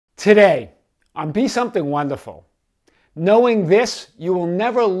Today, on Be Something Wonderful, knowing this, you will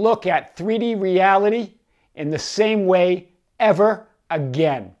never look at 3D reality in the same way ever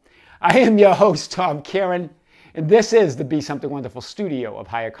again. I am your host, Tom Karen, and this is the Be Something Wonderful studio of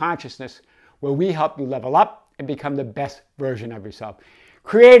higher consciousness, where we help you level up and become the best version of yourself.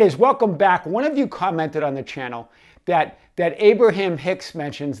 Creators, welcome back. One of you commented on the channel that Abraham Hicks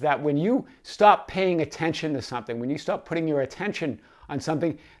mentions that when you stop paying attention to something, when you stop putting your attention on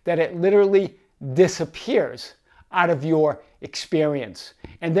something, that it literally disappears out of your experience.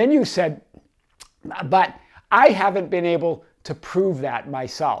 And then you said, but I haven't been able to prove that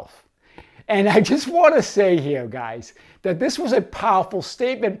myself. And I just want to say here, guys, that this was a powerful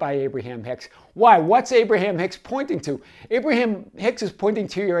statement by Abraham Hicks. Why? What's Abraham Hicks pointing to? Abraham Hicks is pointing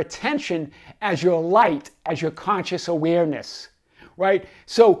to your attention as your light, as your conscious awareness, right?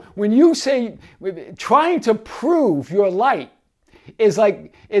 So when you say trying to prove your light is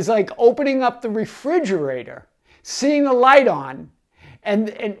like opening up the refrigerator, seeing the light on, and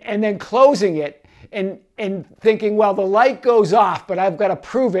then closing it, and thinking, well, the light goes off, but I've got to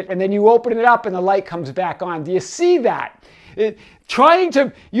prove it, and then you open it up and the light comes back on. Do you see that? You're trying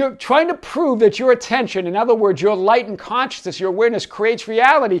to prove that your attention, in other words, your light and consciousness, your awareness creates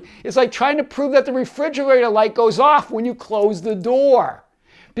reality. It's like trying to prove that the refrigerator light goes off when you close the door,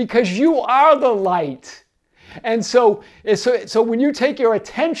 because you are the light. And so when you take your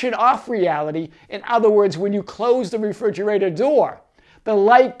attention off reality, in other words, when you close the refrigerator door, the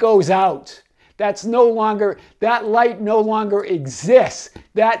light goes out. That light no longer exists.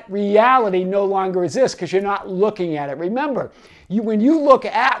 That reality no longer exists because you're not looking at it. Remember, when you look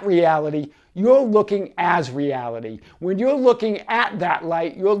at reality, you're looking as reality. When you're looking at that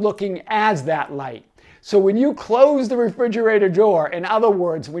light, you're looking as that light. So when you close the refrigerator door, in other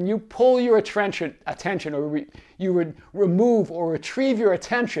words, when you pull your attention or you would remove or retrieve your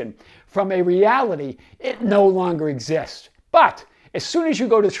attention from a reality, it no longer exists. But as soon as you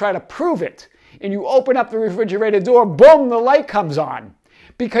go to try to prove it, and you open up the refrigerator door, boom, the light comes on.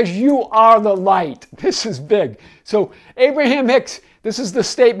 Because you are the light. This is big. So Abraham Hicks, this is the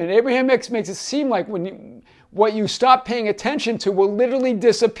statement. Abraham Hicks makes it seem like what you stop paying attention to will literally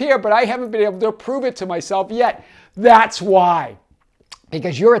disappear, but I haven't been able to prove it to myself yet. That's why.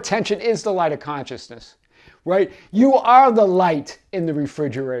 Because your attention is the light of consciousness, right? You are the light in the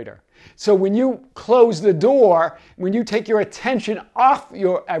refrigerator. So when you close the door, when you take your attention off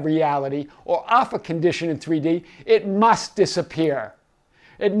your reality or off a condition in 3D, it must disappear.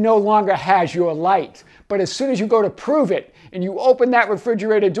 It no longer has your light. But as soon as you go to prove it and you open that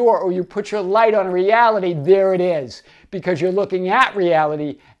refrigerator door or you put your light on reality, there it is. Because you're looking at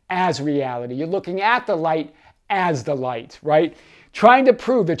reality as reality. You're looking at the light as the light, right? Trying to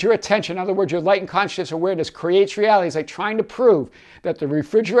prove that your attention, in other words, your light and conscious awareness creates reality. It's like trying to prove that the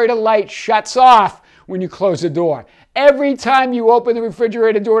refrigerator light shuts off when you close the door. Every time you open the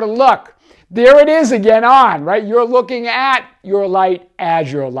refrigerator door to look, there it is again on, right? You're looking at your light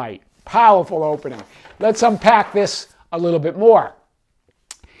as your light. Powerful opening. Let's unpack this a little bit more.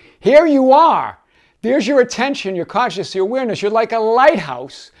 Here you are. There's your attention, your conscious, your awareness. You're like a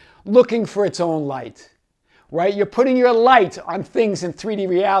lighthouse looking for its own light. Right? You're putting your light on things in 3D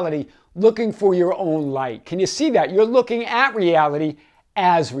reality, looking for your own light. Can you see that? You're looking at reality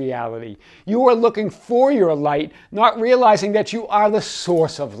as reality. You are looking for your light, not realizing that you are the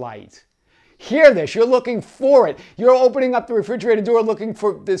source of light. Hear this. You're looking for it. You're opening up the refrigerator door looking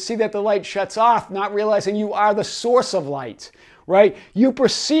to see that the light shuts off, not realizing you are the source of light. Right? You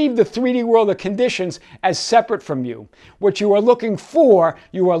perceive the 3D world of conditions as separate from you. What you are looking for,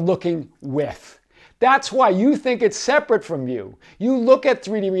 you are looking with. That's why you think it's separate from you. You look at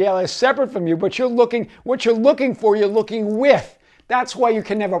 3D reality as separate from you, but what you're looking for, you're looking with. That's why you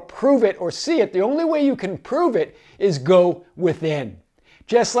can never prove it or see it. The only way you can prove it is go within.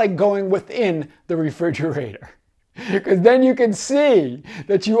 Just like going within the refrigerator. Because then you can see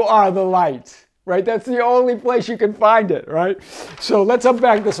that you are the light, right? That's the only place you can find it, right? So let's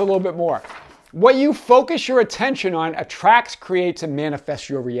unpack this a little bit more. What you focus your attention on attracts, creates, and manifests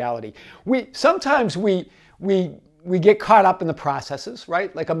your reality. Sometimes we get caught up in the processes,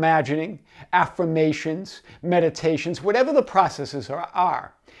 right? Like imagining, affirmations, meditations, whatever the processes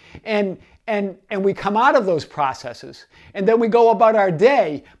are. And we come out of those processes, and then we go about our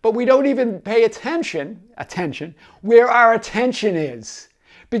day, but we don't even pay attention where our attention is.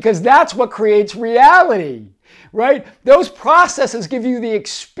 Because that's what creates reality. Right? Those processes give you the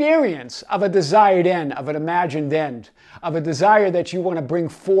experience of a desired end, of an imagined end, of a desire that you want to bring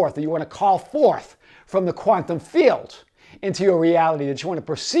forth, that you want to call forth from the quantum field into your reality that you want to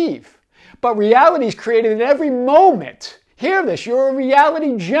perceive. But reality is created in every moment Hear this, you're a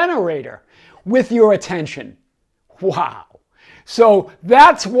reality generator with your attention. Wow. So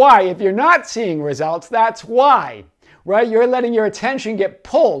that's why, if you're not seeing results, that's why, right? You're letting your attention get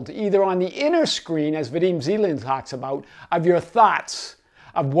pulled either on the inner screen, as Vadim Zeland talks about, of your thoughts,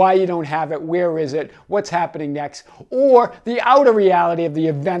 of why you don't have it, where is it, what's happening next, or the outer reality of the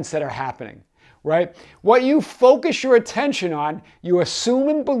events that are happening, right? What you focus your attention on, you assume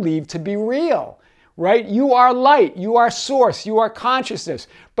and believe to be real, right? You are light, you are source, you are consciousness,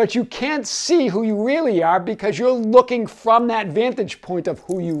 but you can't see who you really are because you're looking from that vantage point of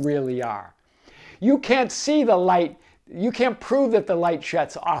who you really are. You can't see the light. You can't prove that the light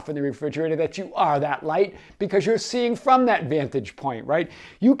shuts off in the refrigerator, that you are that light, because you're seeing from that vantage point, right?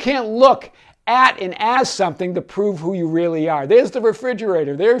 You can't look at and as something to prove who you really are. There's the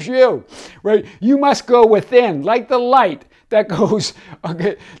refrigerator, there's you, right? You must go within, like the light that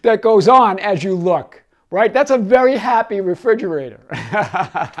goes on as you look, right? That's a very happy refrigerator.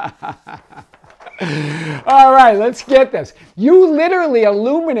 All right, let's get this. You literally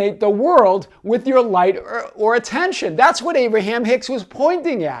illuminate the world with your light or attention. That's what Abraham Hicks was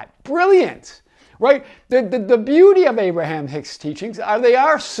pointing at. Brilliant, right? The beauty of Abraham Hicks' teachings are they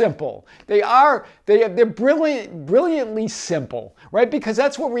are simple. They're brilliantly simple, right? Because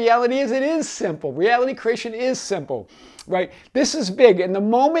that's what reality is. It is simple. Reality creation is simple, right? This is big. And the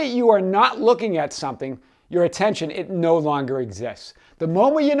moment you are not looking at something, your attention, it no longer exists. The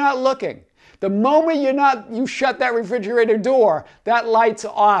moment you're not looking, the moment you shut that refrigerator door, that light's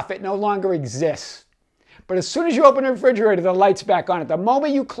off. It no longer exists. But as soon as you open the refrigerator, the light's back on it. The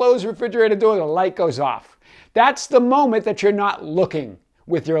moment you close the refrigerator door, the light goes off. That's the moment that you're not looking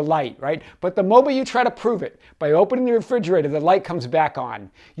with your light, right? But the moment you try to prove it, by opening the refrigerator, the light comes back on.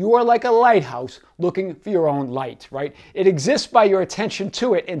 You are like a lighthouse looking for your own light, right? It exists by your attention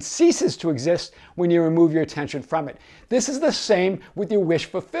to it and ceases to exist when you remove your attention from it. This is the same with your wish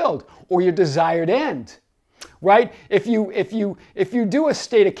fulfilled or your desired end, right? If you do a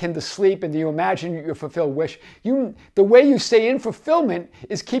state akin to sleep and you imagine your fulfilled wish, the way you stay in fulfillment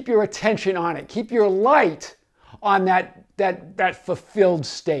is keep your attention on it. Keep your light on that fulfilled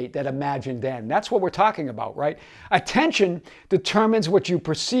state, that imagined end. That's what we're talking about, right? Attention determines what you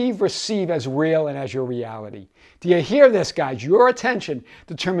perceive, receive as real and as your reality. Do you hear this, guys? Your attention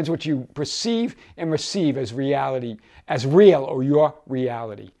determines what you perceive and receive as reality, as real or your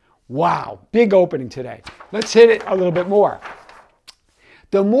reality. Wow, big opening today. Let's hit it a little bit more.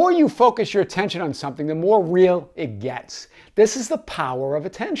 The more you focus your attention on something, the more real it gets. This is the power of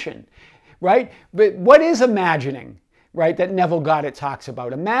attention, right? But what is imagining, right, that Neville Goddard talks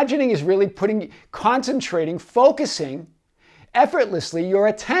about? Imagining is really concentrating, focusing effortlessly your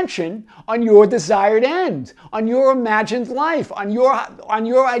attention on your desired end, on your imagined life, on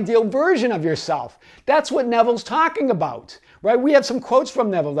your ideal version of yourself. That's what Neville's talking about, right? We have some quotes from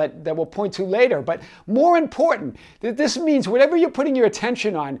Neville that we'll point to later, but more important, this means whatever you're putting your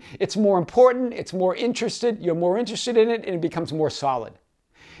attention on, it's more important, it's more interested, you're more interested in it, and it becomes more solid.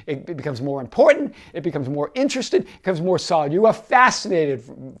 It becomes more important, it becomes more interested, it becomes more solid. You are fascinated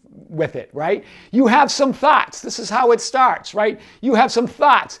with it, right? You have some thoughts. This is how it starts, right? You have some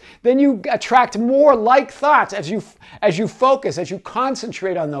thoughts. Then you attract more like thoughts as you focus, as you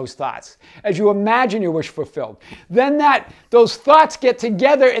concentrate on those thoughts, as you imagine your wish fulfilled. Then those thoughts get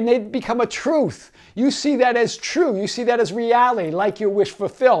together and they become a truth. You see that as true. You see that as reality, like your wish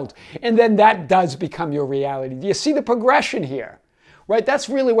fulfilled. And then that does become your reality. Do you see the progression here? Right? That's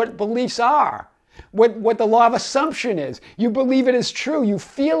really what beliefs are. What the law of assumption is. You believe it is true. You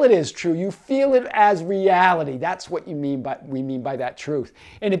feel it is true. You feel it as reality. That's what we mean by that truth.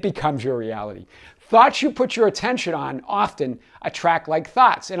 And it becomes your reality. Thoughts you put your attention on often attract like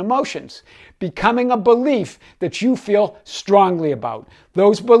thoughts and emotions, becoming a belief that you feel strongly about.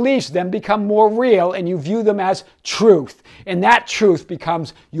 Those beliefs then become more real and you view them as truth. And that truth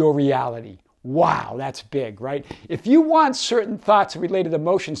becomes your reality. Wow, that's big, right? If you want certain thoughts and related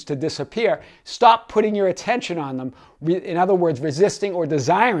emotions to disappear, stop putting your attention on them. In other words, resisting or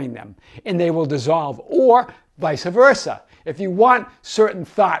desiring them, and they will dissolve, or vice versa. If you want certain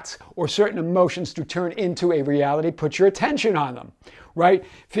thoughts or certain emotions to turn into a reality, put your attention on them, right?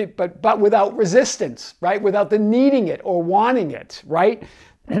 But without resistance, right? Without the needing it or wanting it, right?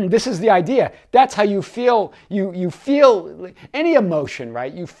 This is the idea. That's how you feel. You feel any emotion,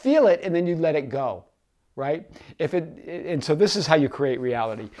 right? You feel it and then you let it go, right? And so this is how you create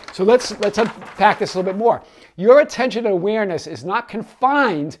reality. So let's unpack this a little bit more. Your attention and awareness is not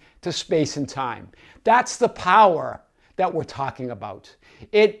confined to space and time. That's the power that we're talking about.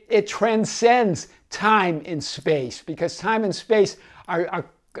 It transcends time and space, because time and space are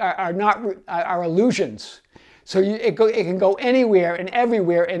illusions. So it can go anywhere and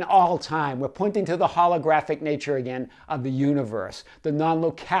everywhere in all time. We're pointing to the holographic nature again of the universe, the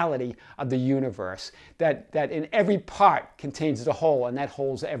non-locality of the universe, that in every part contains the whole, and that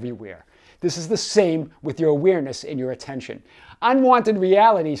whole's everywhere. This is the same with your awareness and your attention. Unwanted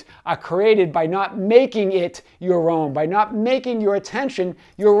realities are created by not making it your own, by not making your attention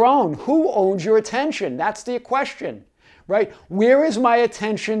your own. Who owns your attention? That's the question, right? Where is my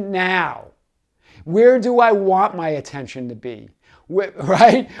attention now? Where do I want my attention to be?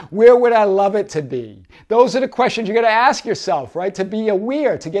 Right? Where would I love it to be? Those are the questions you got to ask yourself, right? To be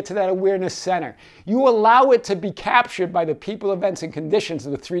aware, to get to that awareness center. You allow it to be captured by the people, events, and conditions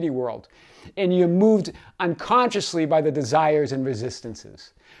of the 3D world. And you're moved unconsciously by the desires and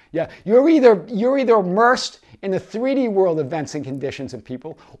resistances. Yeah, you're either immersed in the 3D world events and conditions of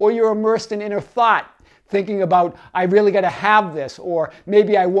people, or you're immersed in inner thought, thinking about, I really got to have this, or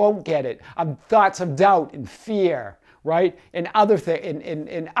maybe I won't get it. Thoughts of doubt and fear, right? And other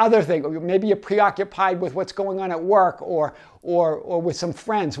things. Maybe you're preoccupied with what's going on at work or with some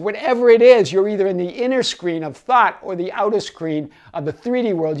friends. Whatever it is, you're either in the inner screen of thought or the outer screen of the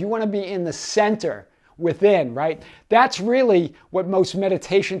 3D world. You want to be in the center within, right? That's really what most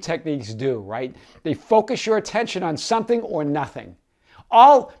meditation techniques do, right? They focus your attention on something or nothing.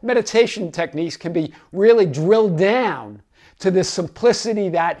 All meditation techniques can be really drilled down to this simplicity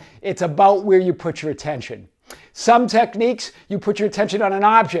that it's about where you put your attention. Some techniques, you put your attention on an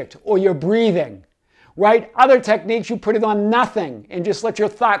object or your breathing, right? Other techniques, you put it on nothing and just let your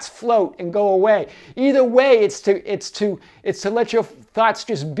thoughts float and go away. Either way, it's to let your thoughts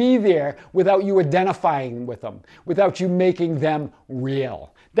just be there without you identifying with them, without you making them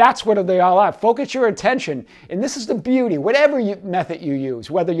real. That's what they all are. Focus your attention, and this is the beauty, whatever method you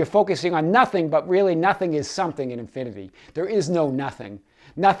use, whether you're focusing on nothing, but really nothing is something in infinity. There is no nothing.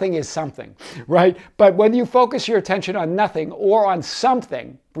 Nothing is something, right? But when you focus your attention on nothing or on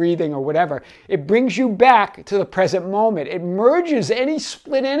something, breathing or whatever, it brings you back to the present moment. It merges any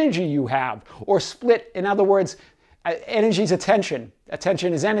split energy you have, or split, in other words, energy is attention.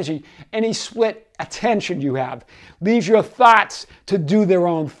 Attention is energy. Any split attention you have leaves your thoughts to do their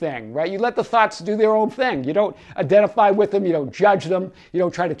own thing, right? You let the thoughts do their own thing. You don't identify with them. You don't judge them. You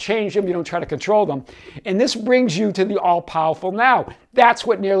don't try to change them. You don't try to control them. And this brings you to the all-powerful now. That's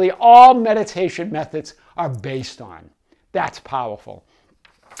what nearly all meditation methods are based on. That's powerful.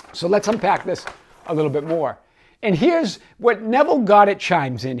 So let's unpack this a little bit more. And here's what Neville Goddard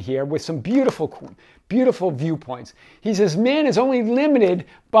chimes in here with some beautiful viewpoints. He says, man is only limited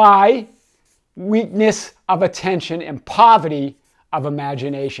by weakness of attention and poverty of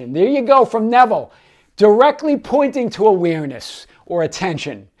imagination. There you go from Neville, directly pointing to awareness or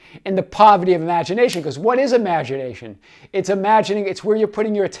attention and the poverty of imagination. Because what is imagination? It's imagining, it's where you're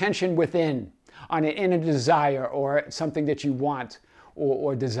putting your attention within on an inner desire or something that you want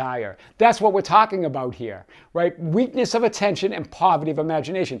or desire. That's what we're talking about here, right? Weakness of attention and poverty of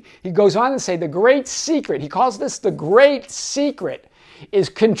imagination. He goes on to say the great secret, he calls this the great secret, is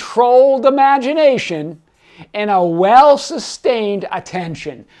controlled imagination and a well-sustained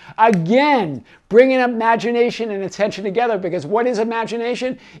attention. Again, bringing imagination and attention together, because what is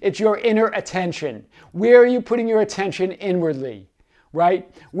imagination? It's your inner attention. Where are you putting your attention inwardly, right?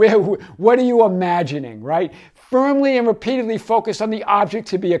 What are you imagining, right? Firmly and repeatedly focused on the object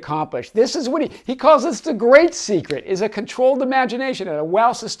to be accomplished. This is what he calls this the great secret, is a controlled imagination and a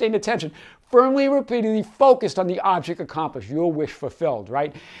well-sustained attention, firmly and repeatedly focused on the object accomplished, your wish fulfilled,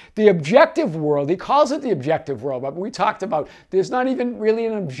 right? The objective world, he calls it the objective world, but we talked about there's not even really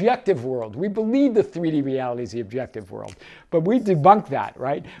an objective world. We believe the 3D reality is the objective world, but we debunk that,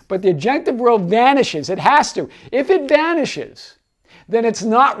 right? But the objective world vanishes. It has to. If it vanishes, then it's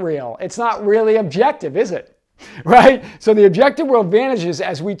not real. It's not really objective, is it? Right? So the objective world vanishes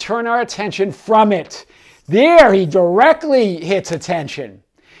as we turn our attention from it. There, he directly hits attention.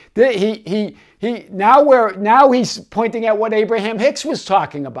 Now he's pointing at what Abraham Hicks was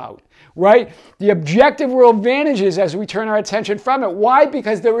talking about, right? The objective world vanishes as we turn our attention from it. Why?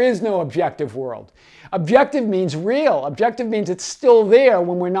 Because there is no objective world. Objective means real. Objective means it's still there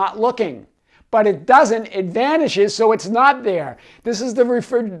when we're not looking. But it doesn't, it vanishes, so it's not there. This is the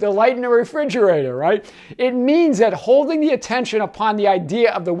light in the refrigerator, right? It means that holding the attention upon the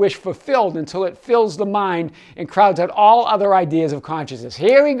idea of the wish fulfilled until it fills the mind and crowds out all other ideas of consciousness.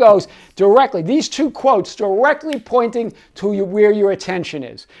 Here he goes directly, these two quotes directly pointing to where your attention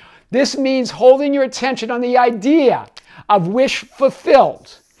is. This means holding your attention on the idea of wish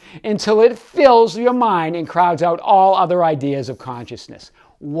fulfilled until it fills your mind and crowds out all other ideas of consciousness.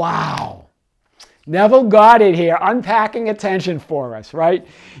 Wow. Neville Goddard here, unpacking attention for us, right?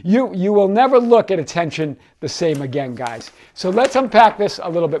 You will never look at attention the same again, guys. So let's unpack this a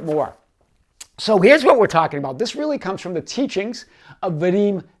little bit more. So here's what we're talking about. This really comes from the teachings of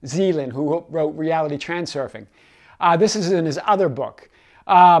Vadim Zeland, who wrote Reality Transurfing. This is in his other book.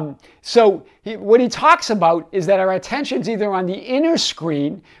 What he talks about is that our attention's either on the inner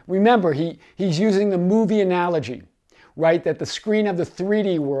screen. Remember, he's using the movie analogy, right? That the screen of the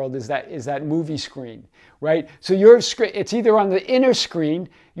 3D world is that movie screen, right? So it's either on the inner screen,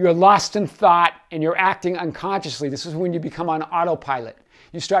 you're lost in thought and you're acting unconsciously. This is when you become on autopilot.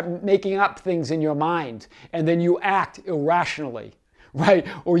 You start making up things in your mind and then you act irrationally, right?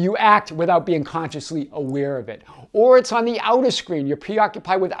 Or you act without being consciously aware of it. Or it's on the outer screen. You're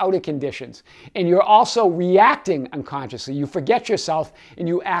preoccupied with outer conditions and you're also reacting unconsciously. You forget yourself and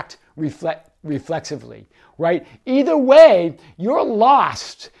you act reflexively, right? Either way, you're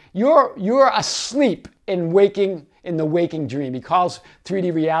lost. You're asleep in the waking dream. He calls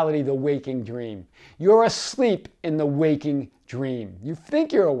 3D reality the waking dream. You're asleep in the waking dream. You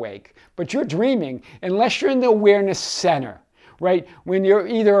think you're awake, but you're dreaming unless you're in the awareness center, right? When you're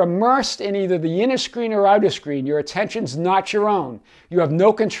either immersed in either the inner screen or outer screen, your attention's not your own. You have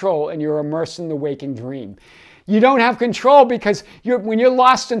no control and you're immersed in the waking dream. You don't have control because when you're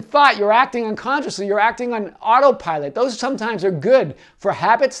lost in thought, you're acting unconsciously, you're acting on autopilot. Those sometimes are good for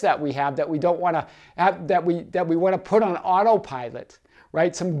habits that we have that we don't want to have, that we want to put on autopilot,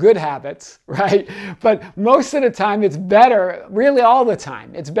 right? Some good habits, right? But most of the time it's better, really all the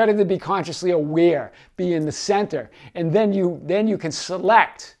time, it's better to be consciously aware, be in the center, and then you can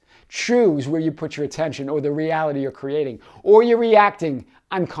choose where you put your attention or the reality you're creating, or you're reacting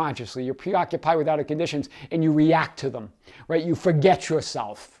unconsciously. You're preoccupied with outer conditions and you react to them, right? You forget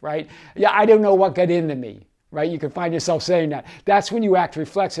yourself, right? Yeah, I don't know what got into me, right? You can find yourself saying that. That's when you act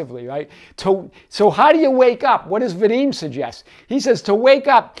reflexively, right? So how do you wake up? What does Vadim suggest? He says to wake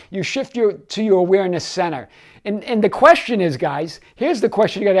up, you shift to your awareness center. And the question is, guys, here's the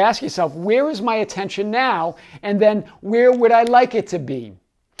question you got to ask yourself. Where is my attention now? And then where would I like it to be?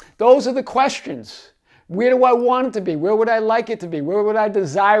 Those are the questions. Where do I want it to be? Where would I like it to be? Where would I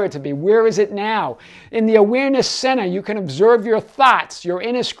desire it to be? Where is it now? In the awareness center, you can observe your thoughts, your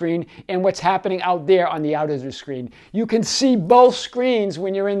inner screen, and what's happening out there on the outer screen. You can see both screens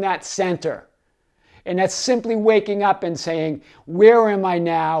when you're in that center. And that's simply waking up and saying, where am I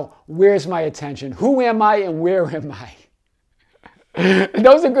now? Where's my attention? Who am I and where am I? And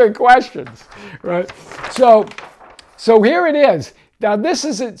those are good questions, right? So here it is. Now this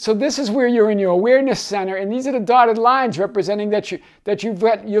is it. So this is where you're in your awareness center, and these are the dotted lines representing that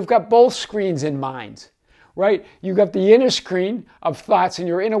you've got both screens in mind, right? You've got the inner screen of thoughts in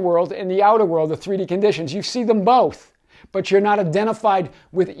your inner world and the outer world, the 3D conditions. You see them both, but you're not identified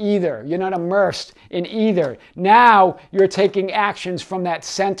with either. You're not immersed in either. Now you're taking actions from that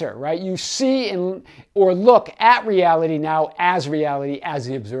center, right? You see or look at reality now as reality, as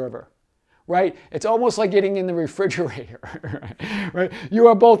the observer. Right? It's almost like getting in the refrigerator, right? You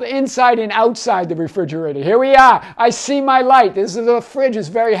are both inside and outside the refrigerator. Here we are. I see my light. The fridge is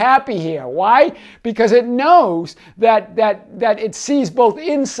very happy here. Why? Because it knows that it sees both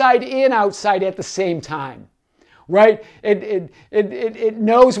inside and outside at the same time. Right? It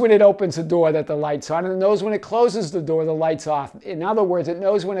knows when it opens the door that the light's on, and it knows when it closes the door the light's off. In other words, it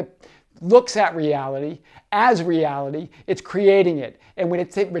knows when it looks at reality as reality, it's creating it. And when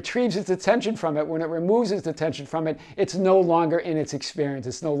it retrieves its attention from it, when it removes its attention from it, it's no longer in its experience.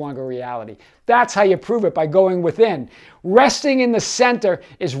 It's no longer reality. That's how you prove it, by going within. Resting in the center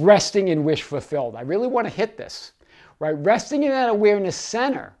is resting in wish fulfilled. I really want to hit this, right? Resting in that awareness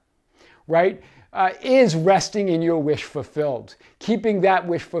center, right, is resting in your wish fulfilled. Keeping that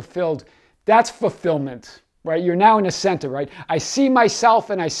wish fulfilled, that's fulfillment. Right? You're now in the center, right? I see myself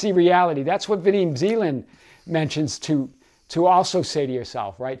and I see reality. That's what Vadim Zeland mentions to also say to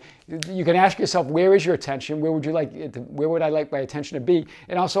yourself, right? You can ask yourself, where is your attention? Where would I like my attention to be?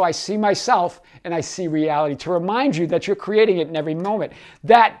 And also, I see myself and I see reality, to remind you that you're creating it in every moment.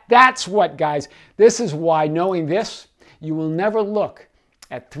 That's what, guys, this is why, knowing this, you will never look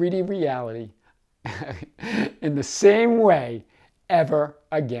at 3D reality in the same way ever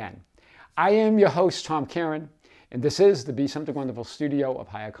again. I am your host, Tom Karen, and this is the Be Something Wonderful studio of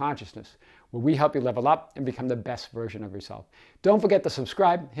Higher Consciousness, where we help you level up and become the best version of yourself. Don't forget to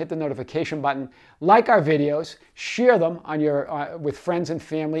subscribe, hit the notification button, like our videos, share them on with friends and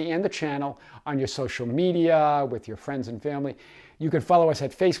family, and the channel on your social media with your friends and family. You can follow us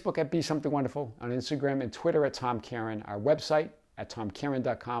at Facebook at Be Something Wonderful, on Instagram and Twitter at Tom Karen, our website at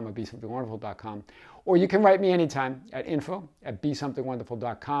tomkieran.com or besomethingwonderful.com. Or you can write me anytime at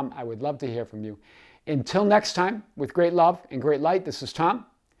info@besomethingwonderful.com. I would love to hear from you. Until next time, with great love and great light, this is Tom.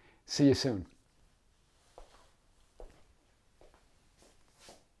 See you soon.